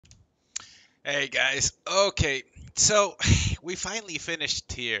Hey guys, okay, so we finally finished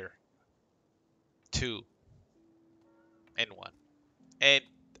tier 2 and 1. And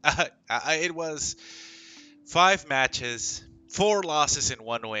it was 5 matches, 4 losses and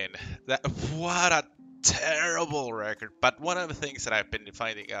 1 win. What a terrible record. But one of the things that I've been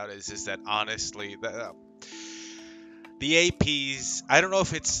finding out is that honestly, the APs, I don't know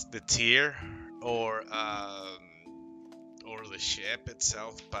if it's the tier or or the ship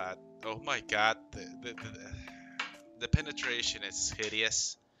itself, but oh my god, the penetration is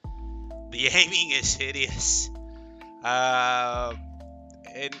hideous. The aiming is hideous. Uh,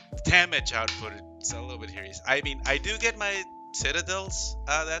 and damage output is a little bit hideous. I mean, I do get my citadels,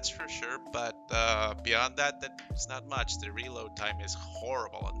 that's for sure, but beyond that, that's not much. The reload time is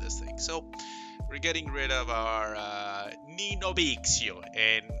horrible on this thing. So we're getting rid of our Nino Bixio,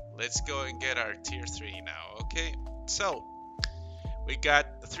 and let's go and get our tier 3 now, okay? So we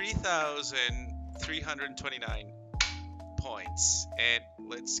got 3,329 points, and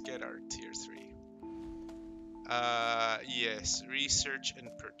let's get our tier 3. Yes, research and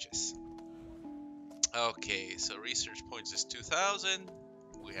purchase. Okay, so research points is 2,000.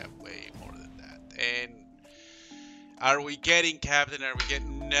 We have way more than that. And are we getting captain? Are we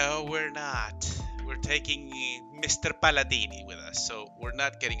getting? No, we're not. We're taking Mr. Paladini with us, so we're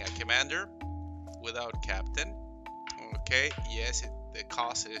not getting a commander without captain. Okay, yes, the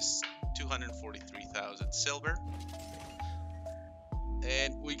cost is 243,000 silver.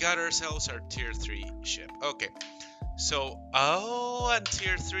 And we got ourselves our tier 3 ship. Okay. So, on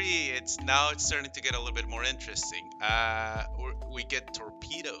tier 3, it's starting to get a little bit more interesting. We get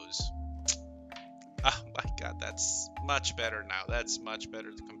torpedoes. Oh my god, that's much better now. That's much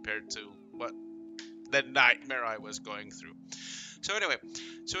better compared to what the nightmare I was going through. So anyway,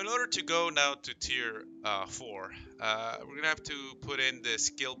 so in order to go now to tier 4, we're gonna have to put in the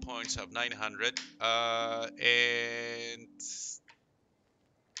skill points of 900, and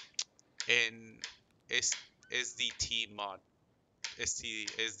S SDT mod,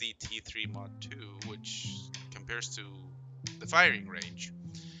 SDT3 mod 2, which compares to the firing range,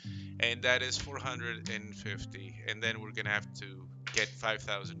 and that is 450, and then we're gonna have to get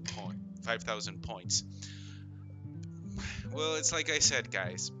 5,000 points. Well, it's like I said,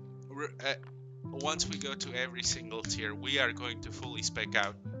 guys. Once we go to every single tier, we are going to fully spec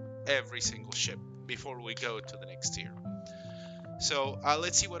out every single ship before we go to the next tier. So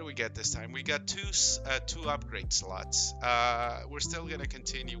let's see what we get this time. We got two upgrade slots. We're still gonna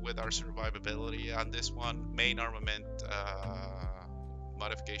continue with our survivability on this one. Main armament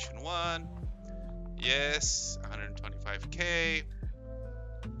modification 1. Yes, 125k.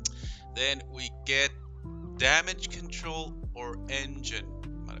 Then we get damage control or engine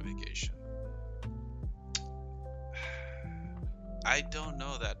modification. I don't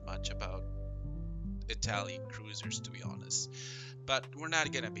know that much about Italian cruisers, to be honest, but we're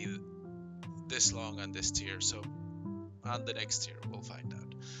not gonna be this long on this tier, so on the next tier we'll find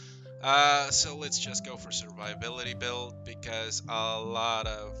out. So let's just go for survivability build because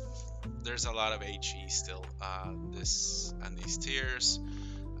there's a lot of HE still on these tiers.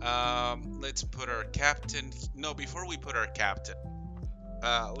 Let's put our captain. No, before we put our captain,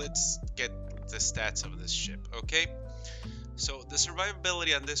 let's get the stats of this ship, okay? So the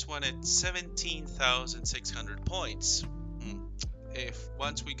survivability on this one is 17,600 points. If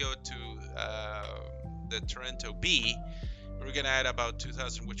once we go to the Toronto B, we're gonna add about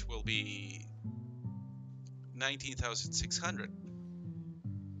 2,000, which will be 19,600.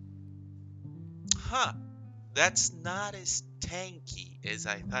 Huh, that's not as tanky as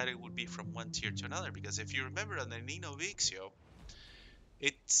I thought it would be from one tier to another, because if you remember on the Nino Vixio,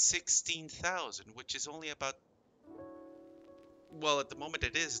 it's 16,000, which is only about, well, at the moment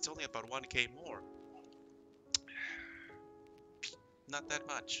it's only about 1k more. Not that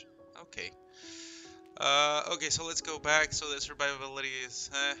much. Okay. Okay, so let's go back. So the survivability is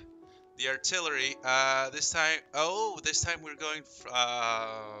the artillery. This time we're going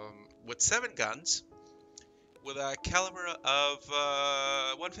with 7 guns with a caliber of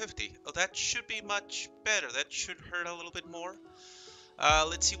 150. Oh, that should be much better. That should hurt a little bit more.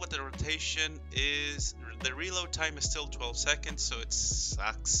 Let's see what the rotation is. The reload time is still 12 seconds, so it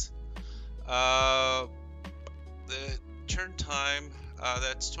sucks. The turn time,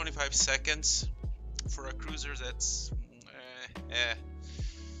 that's 25 seconds. For a cruiser, that's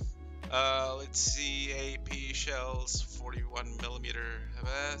let's see, AP shells, 41 millimeter.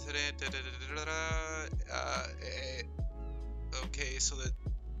 Okay, so the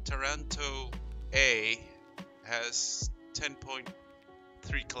Taranto A has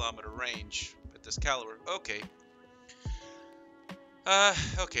 10.3 kilometer range at this caliber. Okay.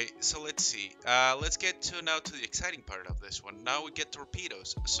 Okay, so let's see. Let's get to now to the exciting part of this one. Now we get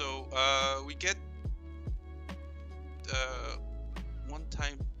torpedoes. So, we get, uh, one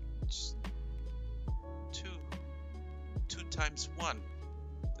time, two, two times one,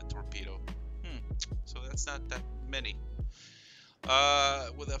 the torpedo. Hmm. So that's not that many.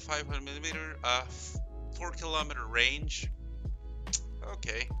 With a 500 millimeter, 4 kilometer range.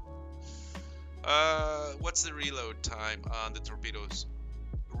 Okay. What's the reload time on the torpedoes?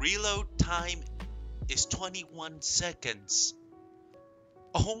 Reload time is 21 seconds.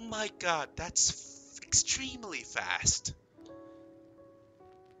 Oh my god, that's extremely fast.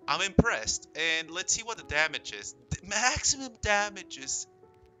 I'm impressed. And let's see what the damage is. The maximum damage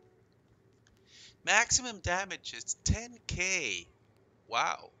is 10k.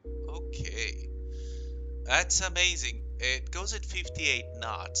 Wow. Okay. That's amazing. It goes at 58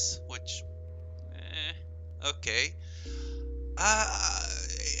 knots, which, okay.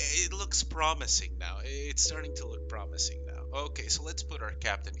 It looks promising now. It's starting to look promising now. Okay, so let's put our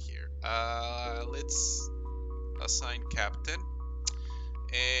captain here. Let's assign captain.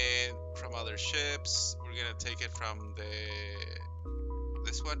 And from other ships, we're gonna take it from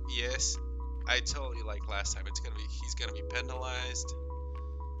this one. Yes, I told you like last time. He's gonna be penalized.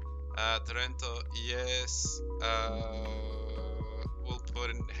 Trento, yes. We'll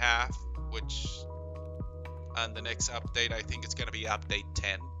put in half, which on the next update, I think it's gonna be update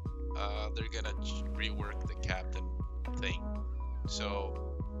 10. They're gonna rework the captain thing.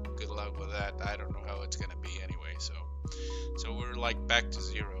 So good luck with that. I don't know how it's gonna be anyway. So we're like back to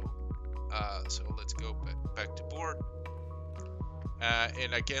zero. So let's go back to board.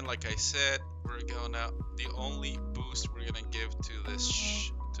 And again, like I said, we're gonna the only boost we're gonna give to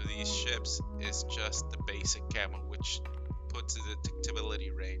these ships is just the basic camo, which puts the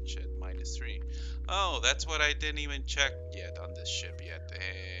detectability range at -3. Oh, that's what I didn't even check yet on this ship yet,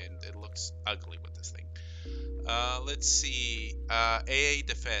 and it looks ugly with this thing. Let's see. AA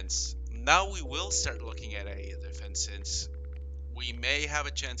defense. Now we will start looking at AA defense since we may have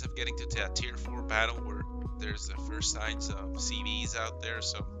a chance of getting to a tier 4 battle where there's the first signs of CVs out there.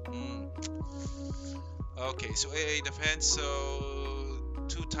 So, okay, so AA defense. So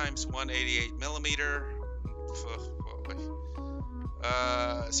 2 times 188 millimeter.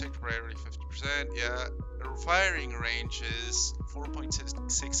 Sector priority 50%. Yeah. Firing range is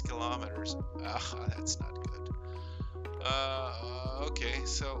 4.66 kilometers. That's not good.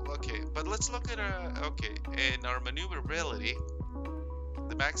 Okay, but let's look at okay, and our maneuverability.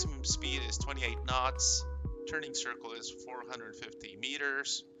 The maximum speed is 28 knots. Turning circle is 450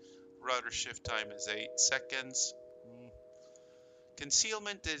 meters. Rudder shift time is 8 seconds.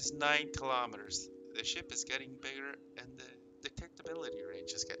 Concealment is 9 kilometers. The ship is getting bigger and the detectability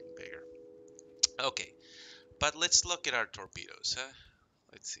range is getting bigger. Okay, but let's look at our torpedoes, huh?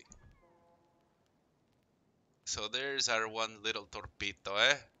 Let's see. So there's our one little torpedo,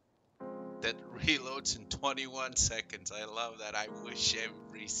 eh? That reloads in 21 seconds. I love that. I wish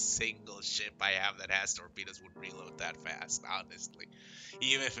every single ship I have that has torpedoes would reload that fast, honestly.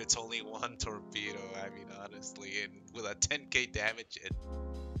 Even if it's only one torpedo, I mean, honestly. And with a 10k damage at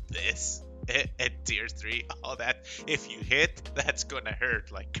this, at tier 3, all that, if you hit, that's gonna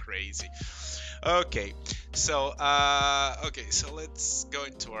hurt like crazy. Okay, so, so let's go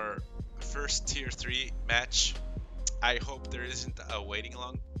into our first tier 3 match. I hope there isn't a waiting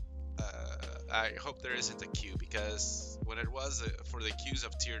long. I hope there isn't a queue because when it was for the queues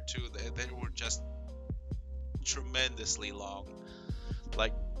of tier 2, they were just tremendously long,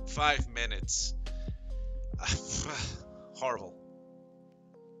 like 5 minutes. Horrible.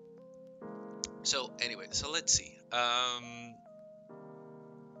 So anyway, so let's see.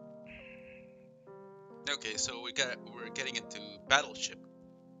 Okay, so we're getting into battleship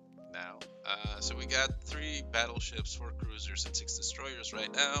now. So we got 3 battleships, 4 cruisers, and 6 destroyers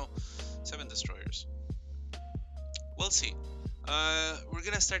right now. 7 destroyers. We'll see. We're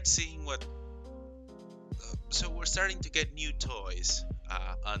gonna start seeing what. So we're starting to get new toys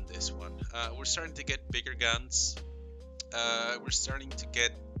on this one. We're starting to get bigger guns. We're starting to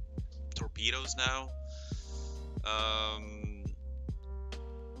get torpedoes now.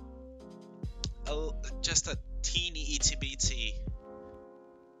 Just a teeny itsy bitsy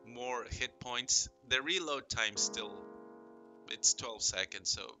more hit points. The reload time still, it's 12 seconds.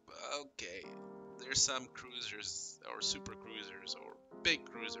 So okay, there's some cruisers or super cruisers or big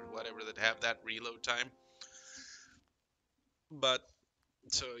cruisers, whatever, that have that reload time. But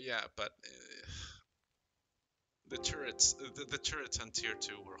so yeah, but the turrets on tier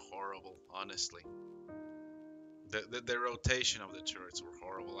 2 were horrible, honestly. The rotation of the turrets were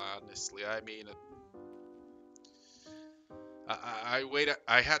horrible, honestly. I mean,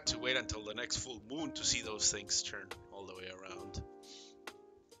 I had to wait until the next full moon to see those things turn all the way around.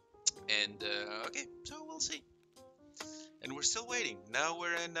 And okay, so we'll see. And we're still waiting. Now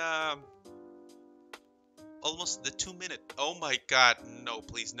we're in almost the 2 minute. Oh my God, no,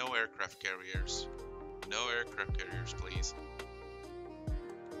 please, no aircraft carriers. No aircraft carriers, please.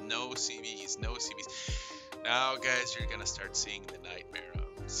 No CVs, no CVs. Now, guys, you're gonna start seeing the nightmare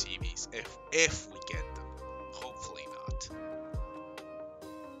of CVs if we get them. Hopefully not.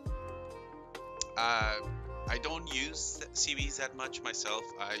 I don't use CVs that much myself.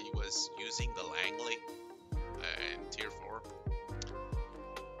 I was using the Langley in Tier 4,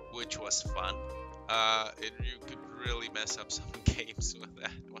 which was fun. You could really mess up some games with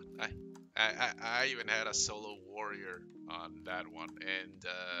that one. I even had a solo warrior on that one, and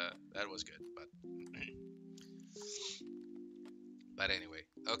that was good. But anyway,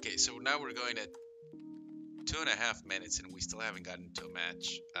 okay. So now we're going at 2.5 minutes, and we still haven't gotten to a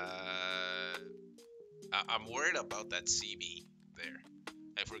match. I'm worried about that CB there,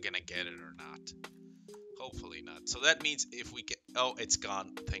 if we're gonna get it or not. Hopefully not. So that means if we get, oh, it's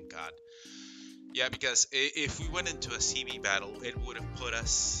gone. Thank God. Yeah, because if we went into a CB battle, it would have put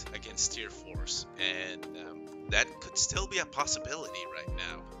us against Tier 4s, and that could still be a possibility right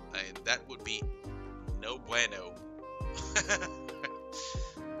now. And that would be no bueno.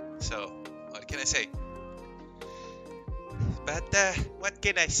 So, what can I say? But what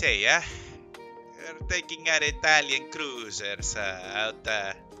can I say, yeah? We're taking our Italian cruisers out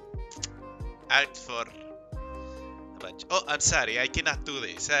for a bunch. Oh, I'm sorry, I cannot do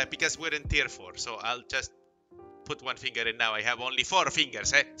this because we're in Tier 4, so I'll just put one finger in now. I have only 4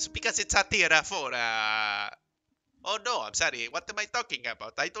 fingers, It's because it's a Tier 4. Oh no, I'm sorry, what am I talking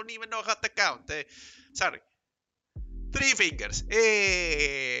about? I don't even know how to count. Sorry. 3 fingers.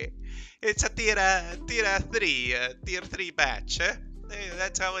 Hey, it's a tier 3 batch.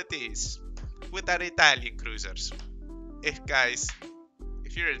 That's how it is with our Italian cruisers. Guys,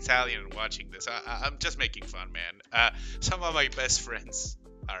 if you're Italian and watching this, I'm just making fun, man. Some of my best friends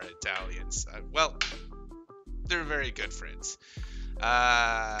are Italians. Well, they're very good friends.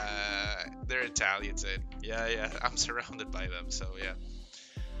 They're Italians, and yeah, I'm surrounded by them, so yeah.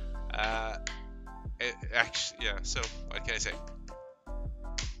 Actually, yeah, so what can I say?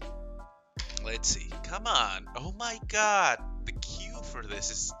 Let's see. Come on. Oh my God. The queue for this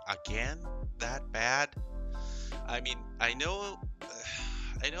is again that bad. I mean, I know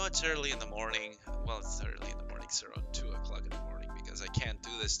it's early in the morning. Well, it's early in the morning. It's around 2 o'clock in the morning because I can't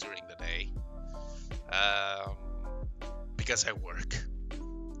do this during the day. Because I work.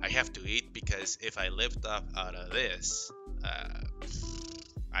 I have to eat because if I lived up out of this,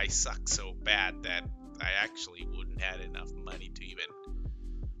 I suck so bad that I actually wouldn't have enough money to even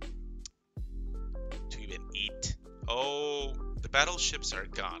eat. Oh, the battleships are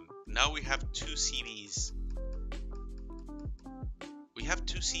gone. Now we have 2 CVs. We have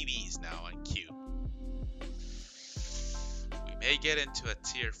 2 CVs now on queue. We may get into a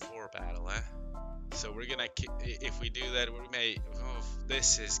tier 4 battle, So we're gonna, if we do that, we may. Oh,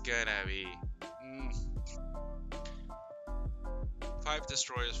 this is gonna be. 5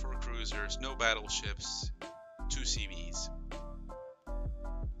 destroyers, 4 cruisers, no battleships, 2 CVs.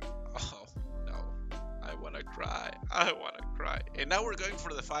 Oh no, I wanna cry. I wanna cry. And now we're going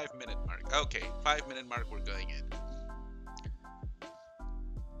for the 5-minute mark. Okay, 5-minute mark. We're going in.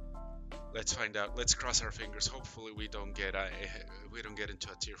 Let's find out. Let's cross our fingers. Hopefully we don't get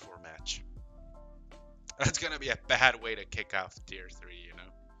into a tier 4 match. That's gonna be a bad way to kick off tier 3, you know.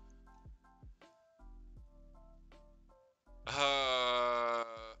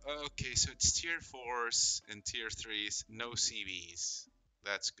 Okay, so it's tier 4s and tier 3s, no CVs.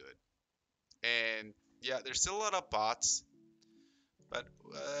 That's good. And yeah, there's still a lot of bots, but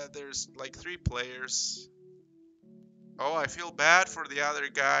there's like 3 players. Oh, I feel bad for the other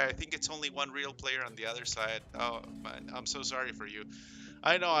guy. I think it's only 1 real player on the other side. Oh man, I'm so sorry for you.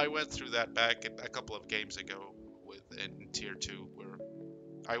 I know I went through that back a couple of games ago in tier 2 where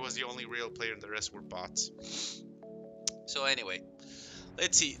I was the only real player and the rest were bots. So anyway,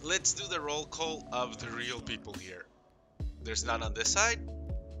 let's see. Let's do the roll call of the real people here. There's none on this side.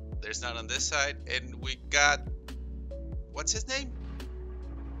 There's none on this side. And we got... What's his name?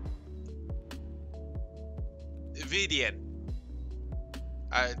 Vidian.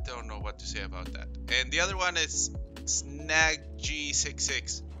 I don't know what to say about that. And the other one is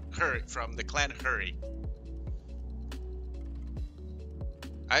SnagG66. Hurry, from the clan Hurry.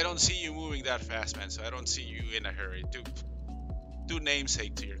 I don't see you moving that fast, man, so I don't see you in a hurry. Do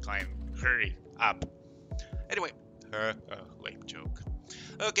namesake to your client. Hurry up. Anyway, lame joke.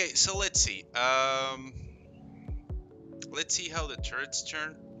 Okay, so let's see. Let's see how the turrets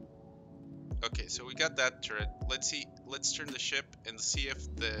turn. Okay, so we got that turret. Let's see. Let's turn the ship and see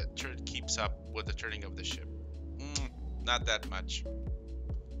if the turret keeps up with the turning of the ship. Not that much.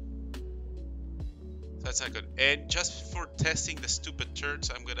 That's not good. And just for testing the stupid turrets,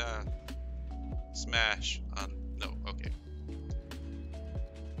 I'm gonna smash on. No, okay.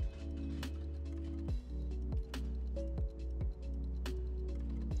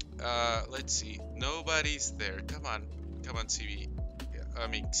 Let's see. Nobody's there. Come on. Come on, CV. Yeah, I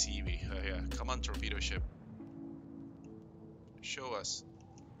mean, CV. Yeah. Come on, torpedo ship. Show us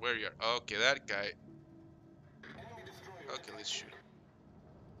where you are. Okay, that guy. Okay, let's shoot.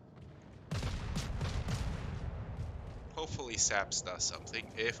 Hopefully Saps does something,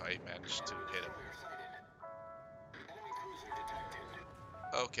 if I manage to hit him.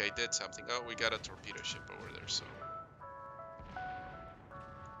 Okay, did something. Oh, we got a torpedo ship over there, so...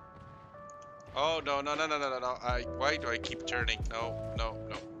 Oh, no, no, no, no, no, no, no. Why do I keep turning? No, no,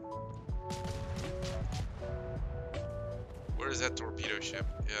 no. Where is that torpedo ship?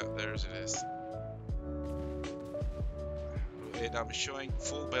 Yeah, there's it is. And I'm showing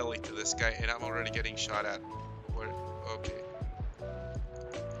full belly to this guy, and I'm already getting shot at. Where? Okay.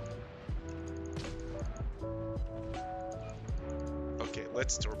 Okay,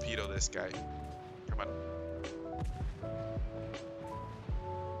 let's torpedo this guy. Come on.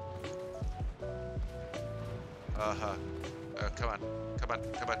 Uh-huh. Come on. Come on.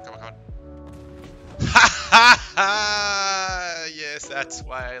 Come on. Come on. Come on. Ha ha ha! Yes, that's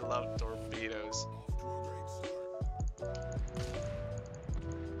why I love torpedoes.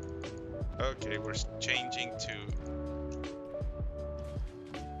 Okay, we're changing to...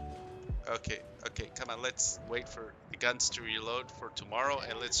 Okay, okay, come on, let's wait for the guns to reload for tomorrow,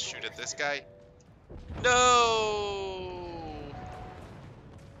 and let's shoot at this guy. No!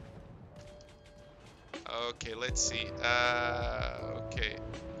 Okay, let's see. Okay.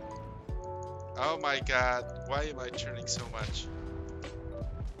 Oh my god, why am I turning so much?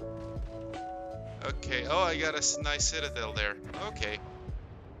 Okay, oh, I got a nice citadel there. Okay.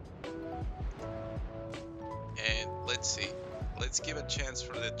 And let's see. Let's give a chance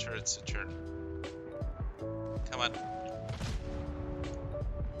for the turrets to turn. Come on.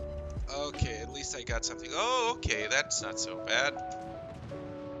 Okay, at least I got something. Oh, okay, that's not so bad.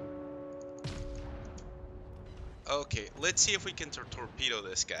 Okay, let's see if we can torpedo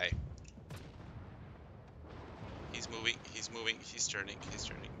this guy. He's moving, he's turning,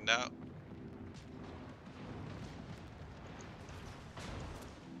 No.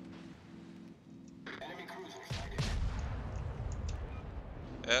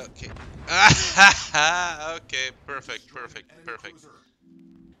 Okay. Okay, perfect.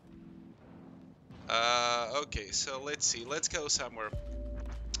 Okay, so let's see. Let's go somewhere.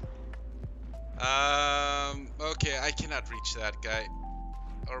 Okay, I cannot reach that guy.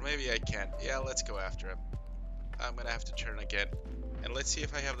 Or maybe I can. Yeah, let's go after him. I'm gonna have to turn again. And let's see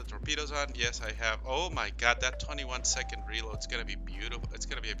if I have the torpedoes on. Yes, I have. Oh my god, that 21-second reload's gonna be beautiful. It's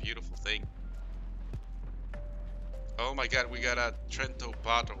gonna be a beautiful thing. Oh my god, we got a Trento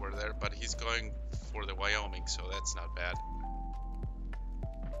bot over there, but he's going for the Wyoming, so that's not bad.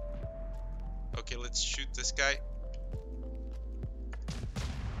 Okay, let's shoot this guy.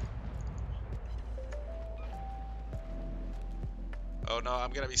 Oh no,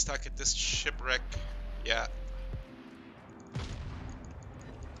 I'm gonna be stuck at this shipwreck. Yeah.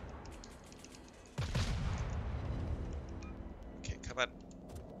 Okay, come on.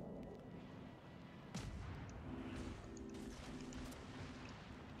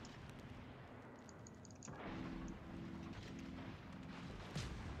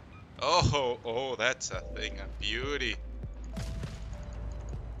 Oh, that's a thing, a beauty.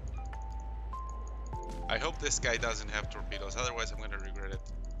 I hope this guy doesn't have torpedoes, otherwise I'm gonna regret it.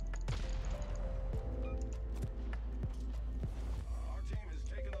 Our team has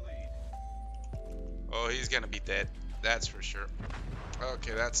taken the lead. Oh, he's gonna be dead, that's for sure.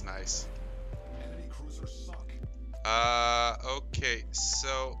 Okay, that's nice. Enemy cruisers sunk. Okay,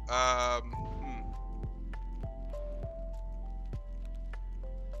 so,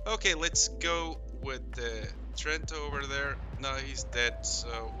 Okay, let's go with the Trento over there. No, he's dead,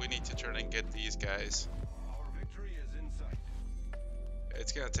 so we need to turn and get these guys. Our victory is in sight.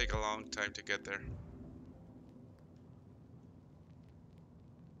 It's gonna take a long time to get there.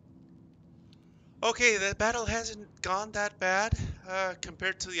 Okay, the battle hasn't gone that bad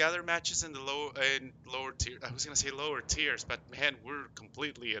compared to the other matches in the lower tier. I was gonna say lower tiers, but man, we're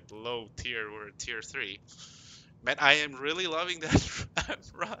completely at low tier. We're at tier 3. Man, I am really loving that.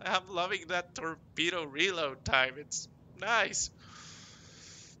 I'm loving that torpedo reload time. It's nice.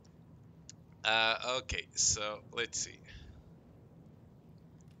 Okay, so let's see.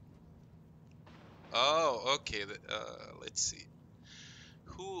 Oh, okay. Let's see.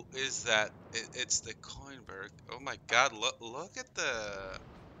 Who is that? It's the Coinberg. Oh my God! Look at the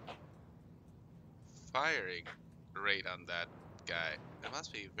firing rate on that guy. It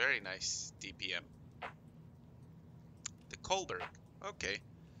must be very nice DPM. The Kolberg. Okay.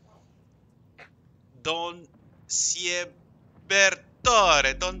 Don Siebertore.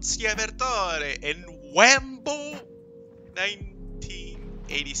 Don Siebertore in Wambo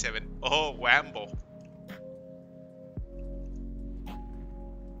 1987. Oh, Wambo.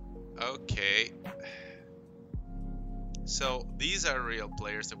 Okay. So these are real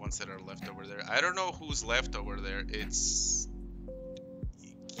players, the ones that are left over there. I don't know who's left over there. It's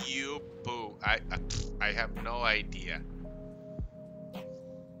Yupu. I have no idea.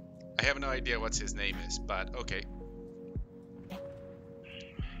 I have no idea what his name is, but okay.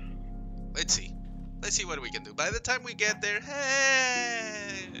 Let's see. Let's see what we can do. By the time we get there,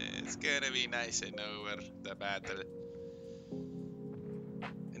 hey, it's gonna be nice and over the battle.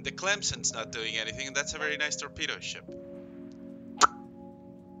 And the Clemson's not doing anything, and that's a very nice torpedo ship.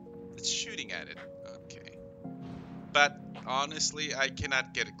 It's shooting at it. Okay. But honestly, I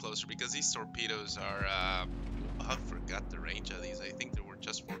cannot get it closer because these torpedoes are... I forgot the range of these. I think they were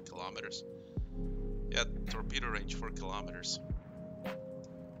just 4 kilometers. Yeah, torpedo range 4 kilometers.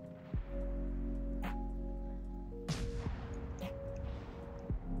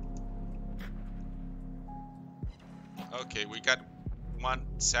 Okay, we got one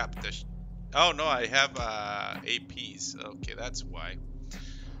sap dish. Oh no, I have APs. Okay, that's why.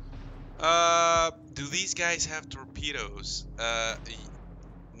 Do these guys have torpedoes?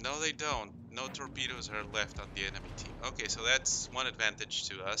 No, they don't. No torpedoes are left on the enemy team. Okay, so that's one advantage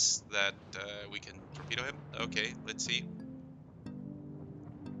to us, that we can torpedo him. Okay, let's see.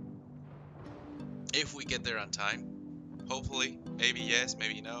 If we get there on time. Hopefully. Maybe yes,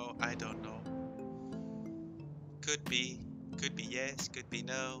 maybe no. I don't know. Could be yes, could be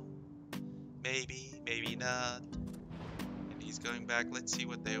no. Maybe, maybe not. And he's going back. Let's see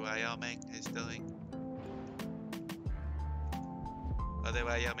what the Wyoming is doing. Oh, the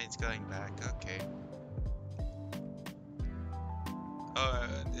Wyoming's going back. Okay. Oh,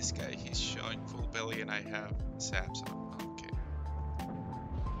 this guy, he's showing full belly and I have saps on. Okay.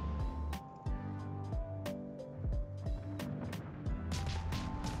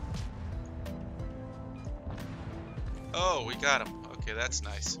 Oh, we got him. Okay, that's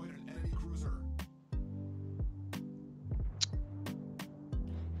nice.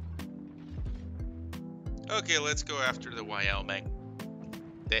 Okay, let's go after the Wyoming.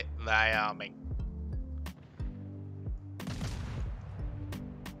 The Wyoming.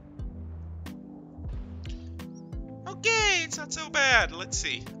 Okay, it's not so bad. Let's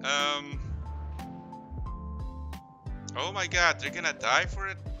see. Oh my God, they're gonna die for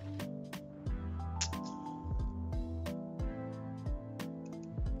it?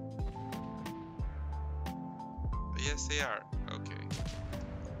 Yes, they are. Okay.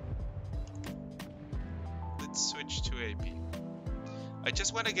 Let's switch to AP. I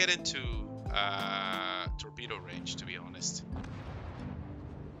just want to get into torpedo range, to be honest.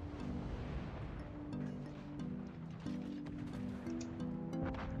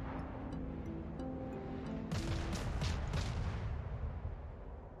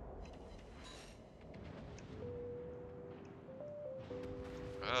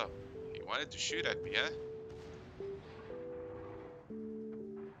 Oh, he wanted to shoot at me, huh?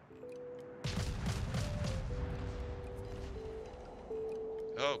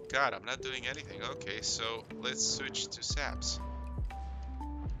 Oh God, I'm not doing anything. Okay, so let's switch to SAPs.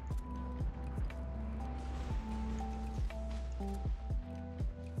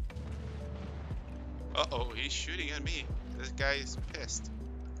 Uh-oh, he's shooting at me. This guy is pissed.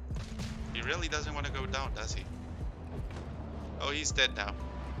 He really doesn't want to go down, does he? Oh, he's dead now.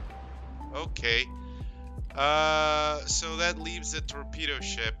 Okay. So that leaves the torpedo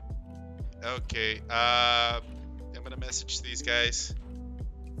ship. Okay, I'm gonna message these guys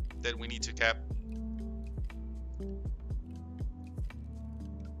that we need to cap.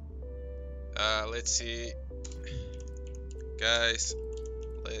 Let's see. Guys,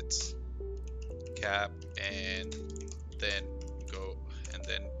 let's cap and then go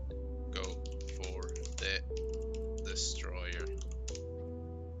for the destroyer.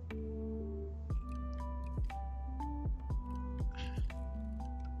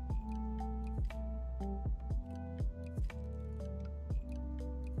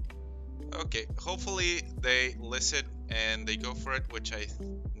 Okay, hopefully they listen and they go for it, which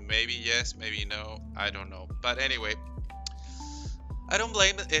maybe yes, maybe no, I don't know. But anyway, I don't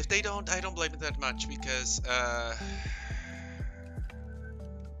blame it. If they don't, I don't blame it that much because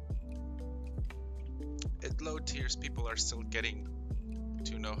low tiers, people are still getting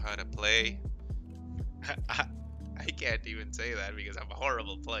to know how to play. I can't even say that because I'm a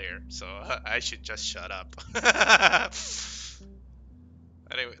horrible player, so I should just shut up.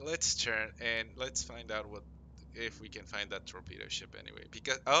 Anyway, let's turn and let's find out what if we can find that torpedo ship anyway.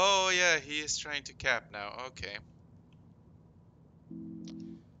 Because oh yeah, he is trying to cap now. Okay.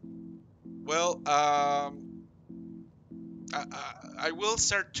 Well, I will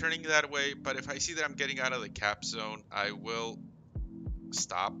start turning that way, but if I see that I'm getting out of the cap zone, I will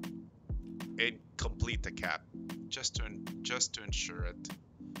stop and complete the cap just to ensure it.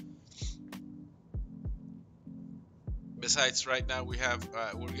 Besides, right now we have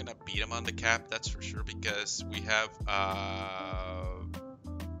we're gonna beat him on the cap, that's for sure, because we have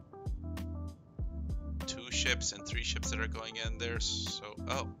 2 ships and 3 ships that are going in there. So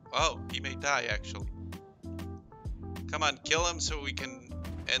oh, he may die actually. Come on, kill him so we can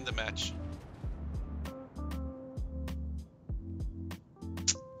end the match.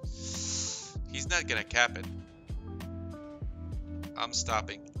 He's not gonna cap it. I'm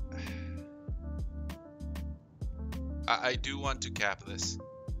stopping. I do want to cap this.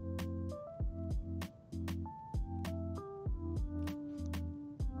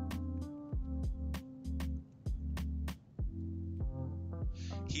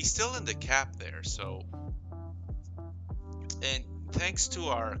 He's still in the cap there, so... And thanks to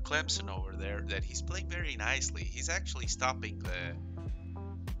our Clemson over there, that he's playing very nicely. He's actually stopping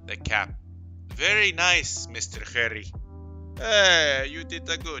the cap. Very nice, Mr. Harry. Hey, you did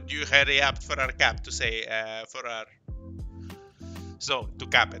a good. You hurry up for our cap to say, for our zone to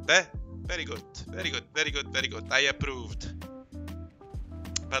cap it, eh? Very good, very good, very good, very good. I approved.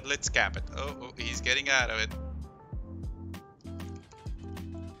 But let's cap it. Oh, he's getting out of it.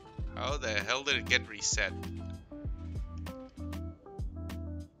 How the hell did it get reset?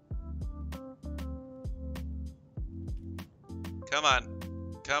 Come on,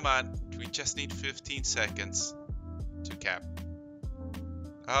 come on. We just need 15 seconds to cap.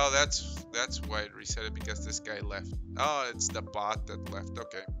 Oh, that's why it reset it, because this guy left. Oh, it's the bot that left.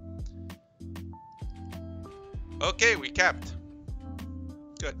 Okay. Okay, we capped.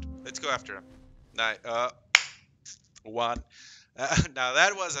 Good. Let's go after him. One. Now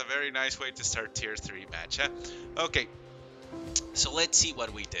that was a very nice way to start tier 3 match, huh? Okay. So let's see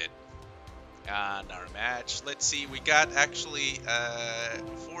what we did on our match. Let's see. We got actually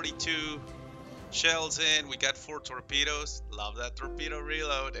 42 shells in. We got 4 torpedoes. Love that torpedo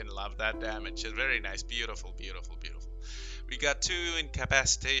reload and love that damage. It's very nice. Beautiful, beautiful, beautiful. We got 2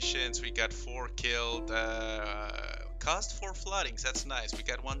 incapacitations. We got 4 killed. Caused 4 floodings. That's nice. We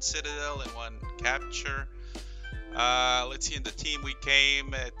got 1 citadel and 1 capture. Let's see. In the team, we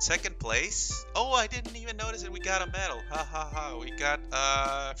came at 2nd place. Oh, I didn't even notice that we got a medal. Ha ha ha. We got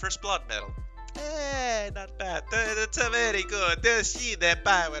first blood medal. Not bad. That's a very good. See the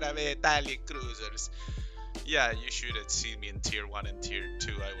power of Italian cruisers. Yeah, you should have seen me in tier 1 and tier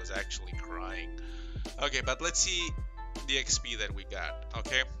 2. I was actually crying. Okay, but let's see the XP that we got.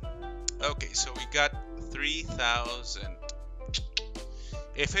 Okay, so we got 3,000.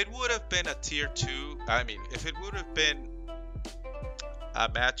 If it would have been a tier 2, I mean, if it would have been a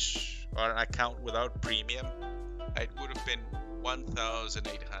match or an account without premium, it would have been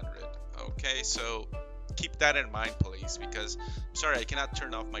 1,800. Okay, so keep that in mind, please, because I'm sorry, I cannot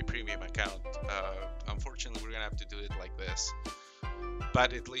turn off my premium account. Unfortunately, we're gonna have to do it like this.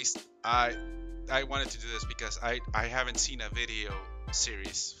 But at least I wanted to do this because I haven't seen a video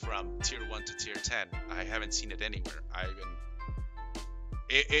series from tier 1 to tier 10. I haven't seen it anywhere.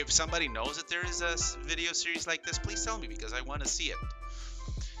 If somebody knows that there is a video series like this, please tell me, because I want to see it.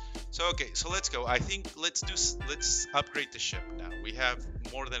 So okay, so let's go. I think let's upgrade the ship now. We have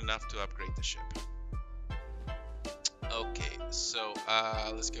more than enough to upgrade the ship. Okay, so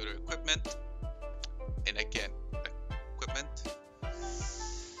let's go to equipment, and again, equipment.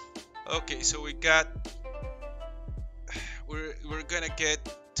 Okay, so we're gonna get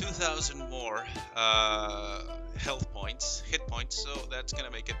 2,000 more health points, hit points, so that's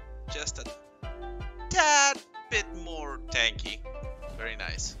gonna make it just a tad bit more tanky. Very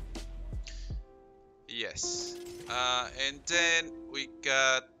nice. Yes. And then we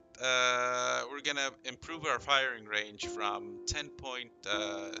got we're gonna improve our firing range from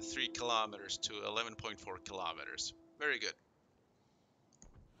 10.3 kilometers to 11.4 kilometers. Very good.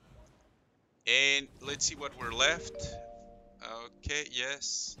 And let's see what we're left. Okay,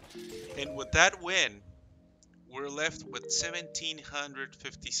 yes. And with that win, we're left with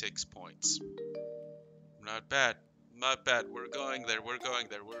 1,756 points. Not bad. Not bad. We're going there. We're going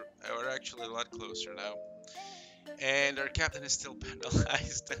there. We're actually a lot closer now. And our captain is still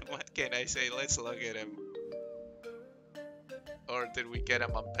penalized. What can I say? Let's look at him. Or did we get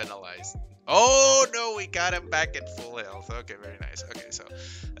him unpenalized? Oh no, we got him back at full health. Okay, very nice. Okay, so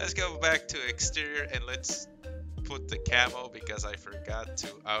let's go back to exterior and let's put the camo because I forgot to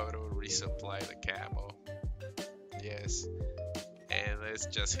auto resupply the camo. Yes. And let's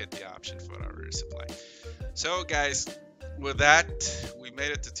just hit the option for our resupply. So guys, with that, we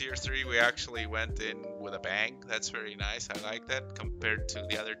made it to tier 3. We actually went in with a bang. That's very nice. I like that compared to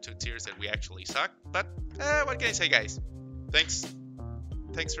the other 2 tiers that we actually sucked. But what can I say, guys?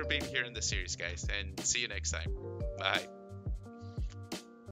 Thanks for being here in the series, guys, and see you next time. Bye.